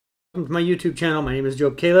Welcome to my YouTube channel. My name is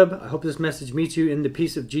Job Caleb. I hope this message meets you in the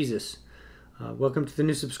peace of Jesus. Welcome to the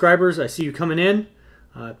new subscribers. I see you coming in.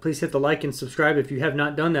 Please hit the like and subscribe if you have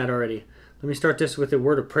not done that already. Let me start this with a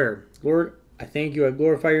word of prayer. Lord, I thank you. I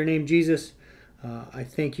glorify your name, Jesus. I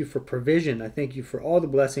thank you for provision. I thank you for all the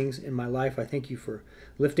blessings in my life. I thank you for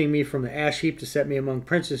lifting me from the ash heap to set me among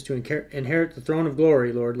princes to inherit the throne of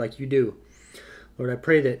glory, Lord, like you do. Lord, I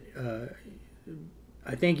pray that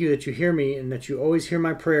I thank you that you hear me and that you always hear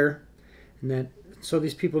my prayer, and that so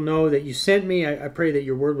these people know that you sent me. I pray that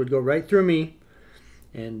your word would go right through me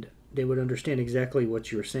and they would understand exactly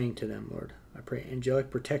what you are saying to them, Lord. I pray angelic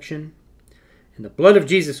protection and the blood of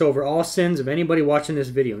Jesus over all sins of anybody watching this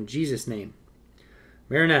video. In Jesus' name.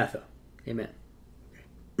 Maranatha. Amen.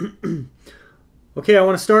 Okay, I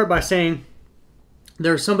want to start by saying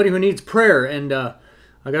there's somebody who needs prayer, and I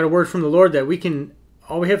got a word from the Lord that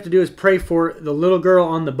all we have to do is pray for the little girl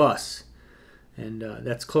on the bus. And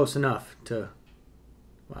that's close enough to,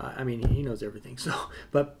 I mean, he knows everything. So,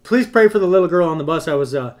 but please pray for the little girl on the bus. I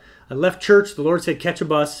left church. The Lord said, catch a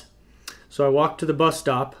bus. So I walked to the bus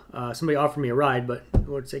stop. Somebody offered me a ride, but the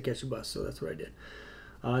Lord said, catch a bus. So that's what I did.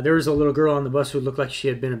 There was a little girl on the bus who looked like she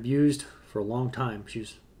had been abused for a long time. She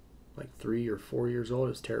was like 3 or 4 years old.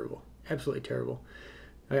 It was terrible. Absolutely terrible.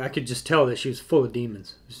 I could just tell that she was full of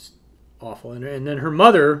demons. It was awful. And then her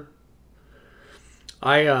mother,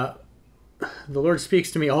 the Lord speaks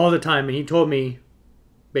to me all the time, and he told me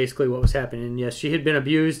basically what was happening. And yes, she had been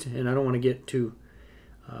abused, and I don't want to get too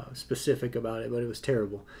specific about it, but it was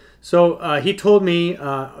terrible. So he told me,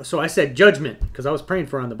 so I said judgment, because I was praying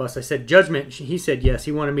for her on the bus. I said judgment. He said yes.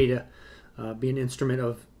 He wanted me to be an instrument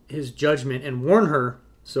of his judgment and warn her.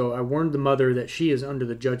 So I warned the mother that she is under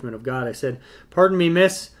the judgment of God. I said, pardon me,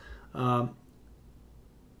 miss, the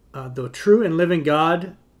true and living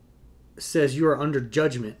God says you are under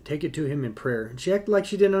judgment. Take it to him in prayer. And she acted like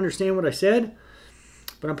she didn't understand what I said,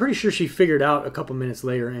 but I'm pretty sure she figured out a couple minutes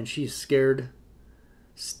later, and she's scared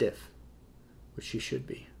stiff, which she should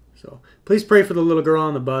be. So please pray for the little girl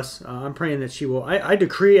on the bus. I'm praying that she will. I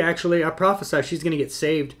decree, actually, I prophesy she's going to get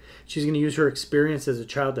saved. She's going to use her experience as a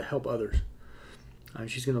child to help others.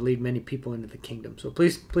 She's going to lead many people into the kingdom. So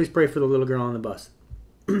please pray for the little girl on the bus.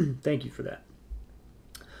 Thank you for that.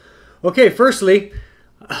 Okay, firstly,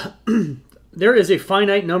 there is a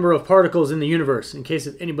finite number of particles in the universe, in case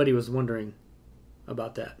anybody was wondering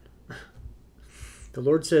about that. The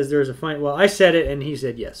Lord says there's a finite, well, I said it and he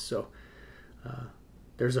said yes. So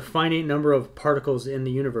there's a finite number of particles in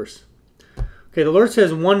the universe. Okay, the Lord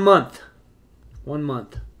says 1 month. 1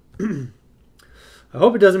 month. I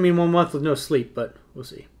hope it doesn't mean 1 month with no sleep, but we'll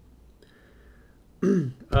see.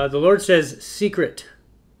 The Lord says secret.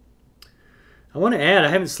 I want to add, I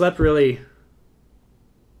haven't slept really,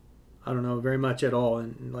 I don't know, very much at all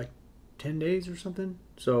in like 10 days or something.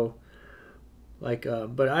 So, like,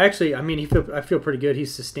 but I feel pretty good. He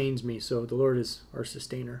sustains me. So the Lord is our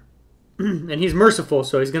sustainer. And he's merciful,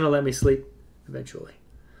 so he's going to let me sleep eventually.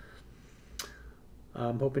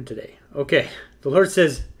 I'm hoping today. Okay. The Lord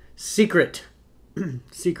says secret.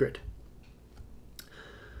 Secret.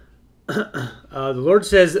 The Lord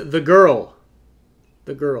says the girl.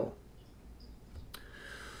 The girl.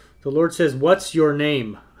 The Lord says, what's your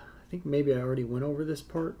name? I think maybe I already went over this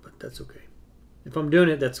part, but that's okay. If I'm doing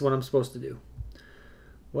it, that's what I'm supposed to do.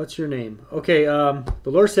 What's your name? Okay, the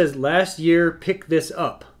Lord says, last year, pick this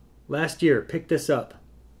up. Last year, pick this up.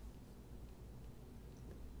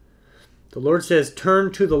 The Lord says,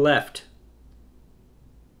 turn to the left.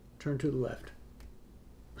 Turn to the left.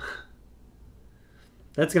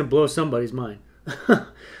 That's going to blow somebody's mind. The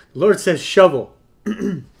Lord says, shovel.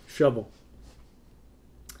 Shovel.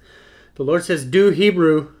 The Lord says, do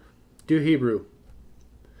Hebrew. Do Hebrew.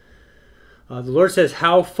 The Lord says,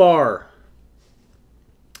 how far?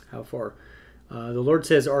 How far? The Lord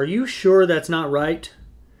says, are you sure that's not right?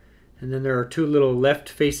 And then there are 2 little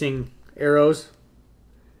left-facing arrows.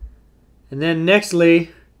 And then nextly,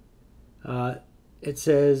 it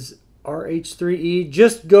says, RH3E,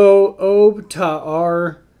 just go ob ta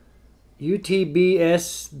r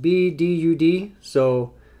utbsbdud.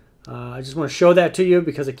 So I just want to show that to you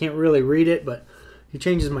because I can't really read it, but he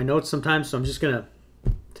changes my notes sometimes, so I'm just going to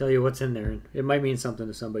tell you what's in there. And it might mean something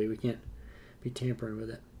to somebody. We can't be tampering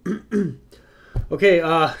with it. Okay,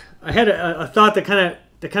 I had a thought that kind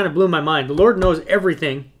of blew my mind. The Lord knows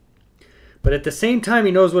everything, but at the same time,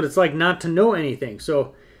 he knows what it's like not to know anything.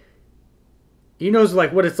 So he knows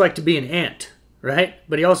like what it's like to be an ant, right?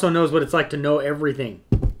 But he also knows what it's like to know everything.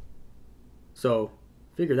 So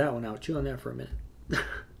figure that one out. Chew on that for a minute.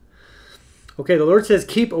 Okay, the Lord says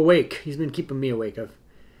keep awake. He's been keeping me awake. I've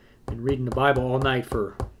been reading the Bible all night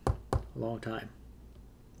for a long time.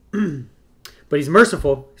 But he's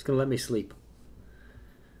merciful. He's going to let me sleep.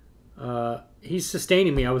 He's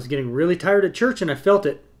sustaining me. I was getting really tired at church, and I felt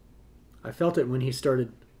it. I felt it when he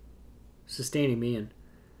started sustaining me, and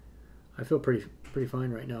I feel pretty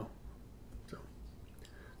fine right now. So,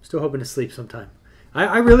 still hoping to sleep sometime.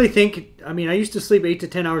 I really think, I mean, I used to sleep 8 to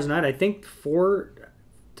 10 hours a night. I think 4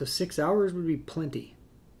 to 6 hours would be plenty.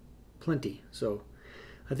 Plenty. So,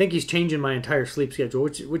 I think he's changing my entire sleep schedule,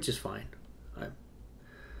 which is fine.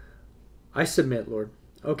 I submit, Lord.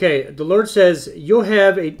 Okay, the Lord says you'll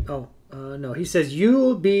have a... no, he says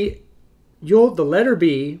you'll, the letter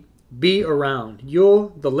B, be around.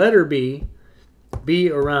 The letter B, be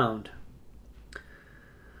around.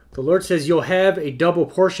 The Lord says you'll have a double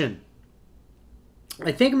portion.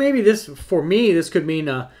 I think maybe this, for me, this could mean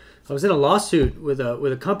I was in a lawsuit with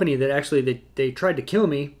a company that actually they tried to kill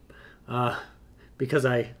me because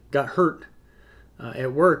I got hurt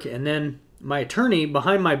at work, and then my attorney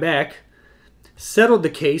behind my back settled the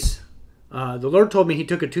case. The Lord told me he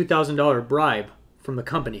took a $2,000 bribe from the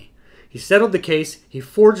company. He settled the case. He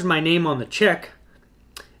forged my name on the check,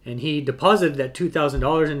 and he deposited that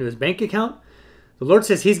 $2,000 into his bank account. The Lord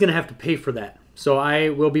says he's going to have to pay for that. So I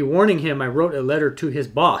will be warning him. I wrote a letter to his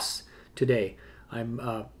boss today. I'm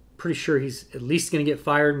pretty sure he's at least going to get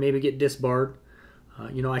fired, maybe get disbarred.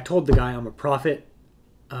 I told the guy I'm a prophet,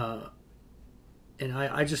 and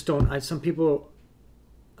I just don't. Some people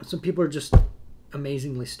are just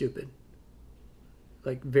amazingly stupid,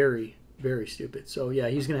 like very, very stupid. So yeah,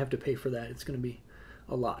 he's gonna have to pay for that. It's gonna be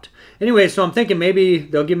a lot. Anyway, so I'm thinking maybe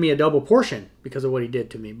they'll give me a double portion because of what he did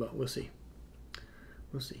to me, but we'll see.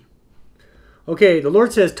 We'll see. Okay, the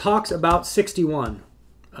Lord says talks about 61.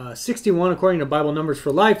 61, according to Bible Numbers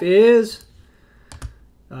for Life, is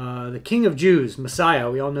the King of Jews,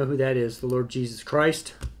 Messiah. We all know who that is, the Lord Jesus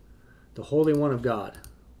Christ, the Holy One of God.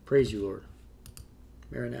 Praise you, Lord.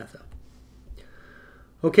 Maranatha.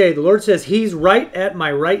 Okay, the Lord says he's right at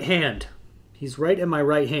my right hand. He's right at my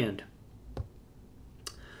right hand.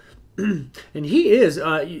 And he is,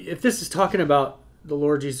 if this is talking about the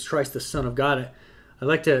Lord Jesus Christ, the Son of God, I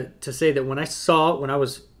like to say that when I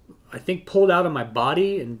was, I think, pulled out of my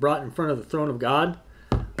body and brought in front of the throne of God,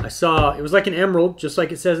 I saw, it was like an emerald, just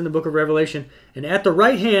like it says in the book of Revelation. And at the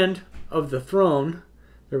right hand of the throne,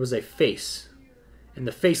 there was a face. And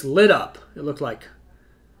the face lit up. It looked like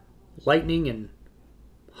lightning and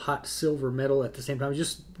hot silver metal at the same time. It was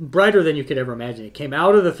just brighter than you could ever imagine. It came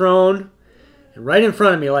out of the throne and right in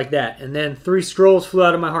front of me like that. And then 3 scrolls flew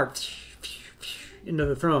out of my heart into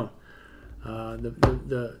the throne.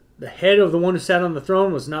 The head of the one who sat on the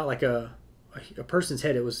throne was not like a person's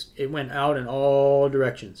head. It went out in all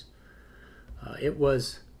directions. It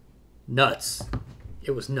was nuts.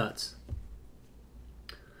 It was nuts.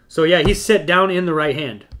 So yeah, he's set down in the right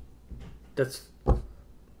hand. I've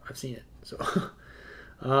seen it. So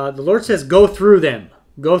the Lord says, go through them.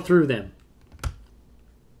 Go through them.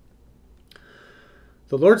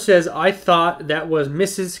 The Lord says, I thought that was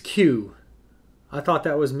Mrs. Q. I thought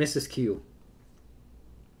that was Mrs. Q.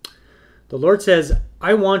 The Lord says,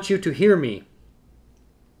 I want you to hear me.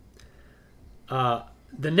 The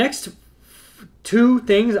next 2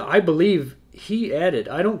 things I believe he added.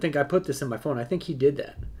 I don't think I put this in my phone. I think he did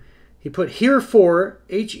that. He put here for,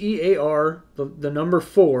 H-E-A-R, the number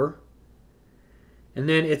 4. And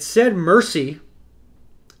then it said mercy.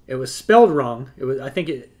 It was spelled wrong.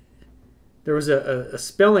 There was a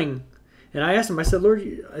spelling. And I asked him, I said, Lord,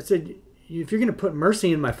 if you're going to put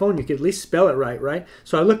mercy in my phone, you could at least spell it right?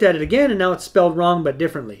 So I looked at it again, and now it's spelled wrong, but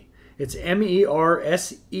differently. It's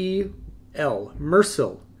M-E-R-S-E-L,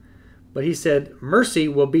 mercil. But he said, mercy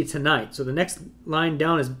will be tonight. So the next line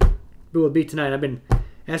down is, will be tonight. I've been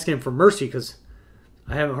asking him for mercy because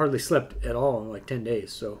I haven't hardly slept at all in like 10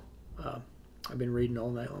 days. So I've been reading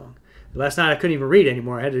all night long. Last night I couldn't even read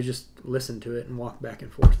anymore. I had to just listen to it and walk back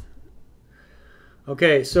and forth.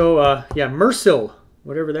 Okay, so yeah, mercil,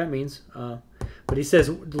 whatever that means. But he says,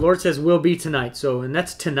 the Lord says, will be tonight. So, and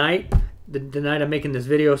that's tonight, the night I'm making this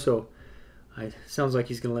video. So it sounds like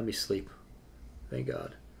he's going to let me sleep. Thank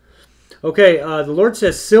God. Okay, the Lord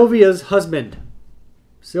says, Sylvia's husband.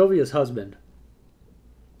 Sylvia's husband.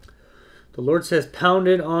 The Lord says,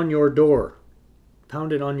 pounded on your door.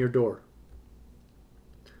 Pounded on your door.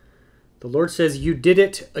 The Lord says, you did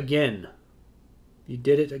it again. You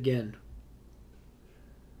did it again.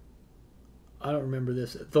 I don't remember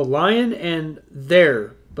this. The lion and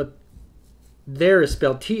there, but there is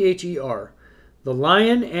spelled T-H-E-R. The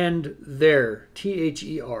lion and there,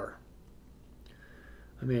 T-H-E-R.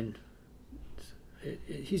 I mean,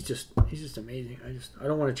 he's just amazing. I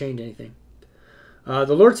don't want to change anything.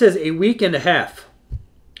 The Lord says a week and a half.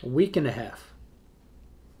 A week and a half.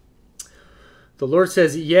 The Lord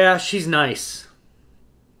says, yeah, she's nice.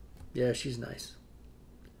 Yeah, she's nice.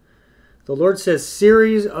 The Lord says,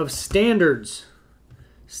 series of standards.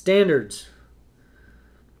 Standards.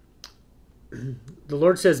 The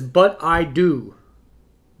Lord says, but I do.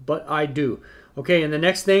 But I do. Okay, and the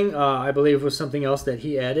next thing, I believe, was something else that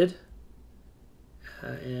he added.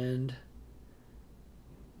 And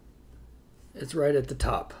it's right at the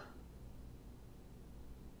top.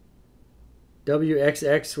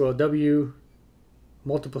 WXX, well, W,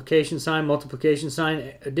 multiplication sign,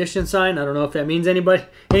 addition sign. I don't know if that means anything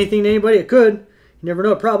to anybody. It could. You never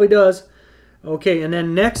know. It probably does. Okay, and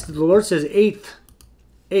then next, the Lord says eighth.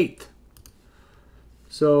 Eighth.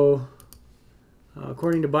 So,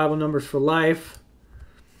 according to Bible Numbers for Life,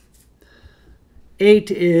 8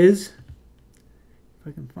 is, if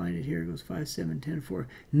I can find it here, it goes 5, 7, 10, 4.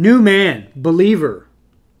 New man, believer.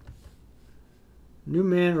 New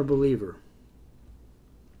man or believer.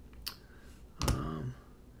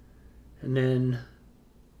 And then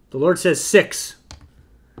the Lord says 6.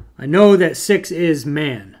 I know that 6 is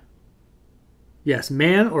man. Yes,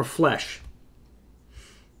 man or flesh.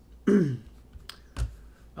 The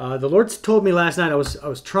Lord told me last night I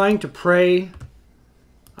was trying to pray.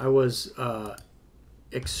 I was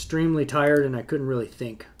extremely tired and I couldn't really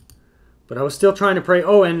think. But I was still trying to pray.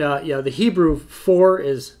 Oh, and yeah, the Hebrew 4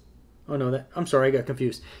 is... Oh, no, I'm sorry, I got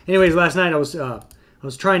confused. Anyways, last night I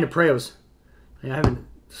was trying to pray. I haven't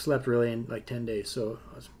slept really in like 10 days, so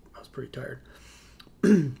I was pretty tired.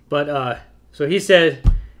 But so he said,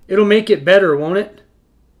 it'll make it better, won't it?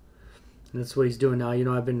 And that's what he's doing now. You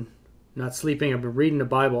know, I've been not sleeping. I've been reading the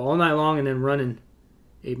Bible all night long and then running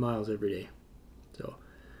 8 miles every day. So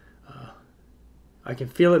I can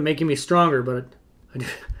feel it making me stronger, but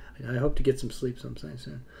I hope to get some sleep sometime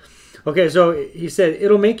soon. Okay, so he said,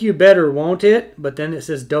 it'll make you better, won't it? But then it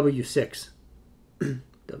says W6.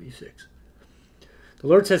 W6. The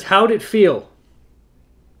Lord says, how'd it feel?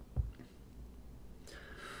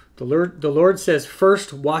 The Lord says,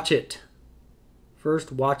 first watch it.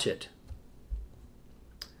 First watch it.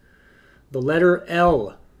 The letter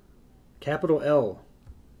L. Capital L.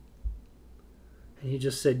 And he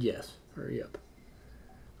just said yes. Hurry up.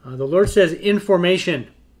 The Lord says, information.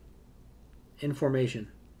 Information.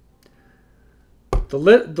 The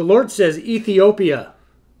Lord says, Ethiopia.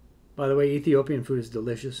 By the way, Ethiopian food is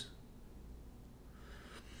delicious.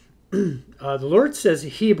 The Lord says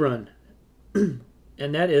Hebron, and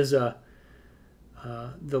that is the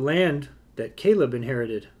land that Caleb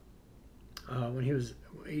inherited when he was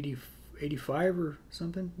 85 or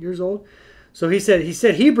something years old. So he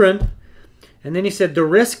said Hebron, and then he said the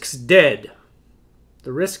risk's dead.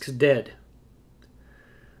 The risk's dead.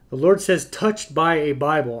 The Lord says touched by a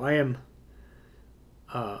Bible. I am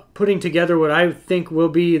putting together what I think will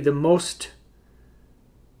be the most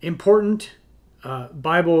important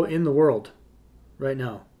Bible in the world right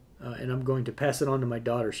now, and I'm going to pass it on to my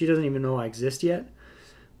daughter. She doesn't even know I exist yet,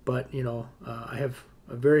 but you know, I have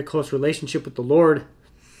a very close relationship with the Lord,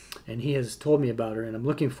 and he has told me about her, and I'm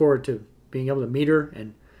looking forward to being able to meet her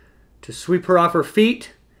and to sweep her off her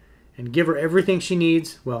feet and give her everything she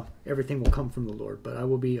needs. Well, everything will come from the Lord, but I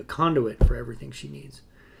will be a conduit for everything she needs,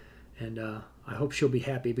 and I hope she'll be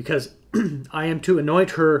happy because I am to anoint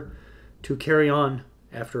her to carry on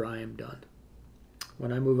after I am done.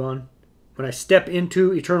 When I move on, when I step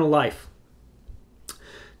into eternal life.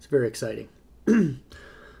 It's very exciting.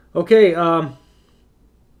 Okay, the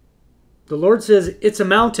Lord says, it's a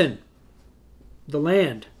mountain, the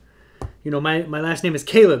land. You know, my last name is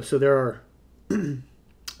Caleb, so there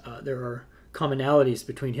are commonalities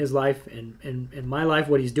between his life and my life,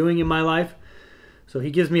 what he's doing in my life. So he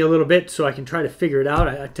gives me a little bit so I can try to figure it out.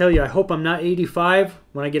 I tell you, I hope I'm not 85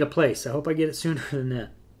 when I get a place. I hope I get it sooner than that.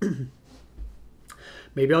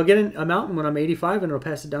 Maybe I'll get a mountain when I'm 85 and I'll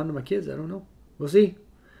pass it down to my kids. I don't know. We'll see.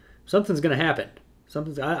 Something's going to happen.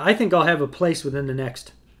 I think I'll have a place within the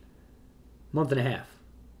next month and a half.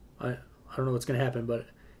 I don't know what's going to happen,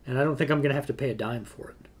 and I don't think I'm going to have to pay a dime for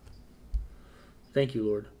it. Thank you,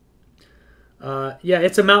 Lord. Yeah,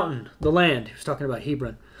 it's a mountain, the land. He was talking about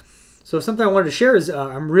Hebron. So something I wanted to share is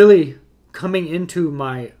I'm really coming into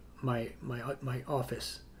my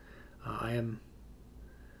office.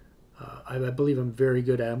 I believe I'm very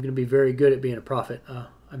good at it. I'm going to be very good at being a prophet.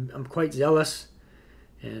 I'm quite zealous,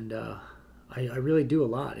 and I really do a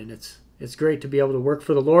lot. And it's great to be able to work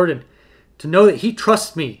for the Lord and to know that He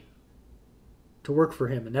trusts me to work for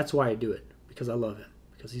Him. And that's why I do it, because I love Him,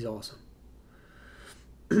 because He's awesome.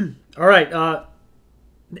 All right,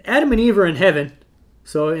 Adam and Eve are in heaven.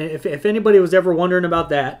 So if anybody was ever wondering about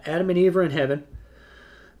that, Adam and Eve are in heaven.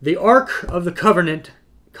 The Ark of the Covenant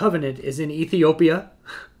is in Ethiopia.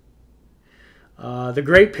 The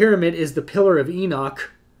Great Pyramid is the Pillar of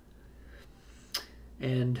Enoch.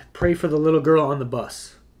 And pray for the little girl on the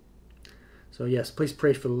bus. So yes, please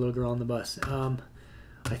pray for the little girl on the bus.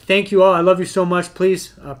 I thank you all. I love you so much.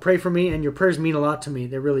 Please pray for me, and your prayers mean a lot to me.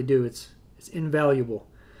 They really do. It's invaluable.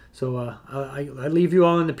 So I leave you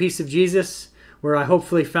all in the peace of Jesus, where I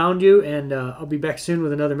hopefully found you, and I'll be back soon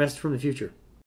with another message from the future.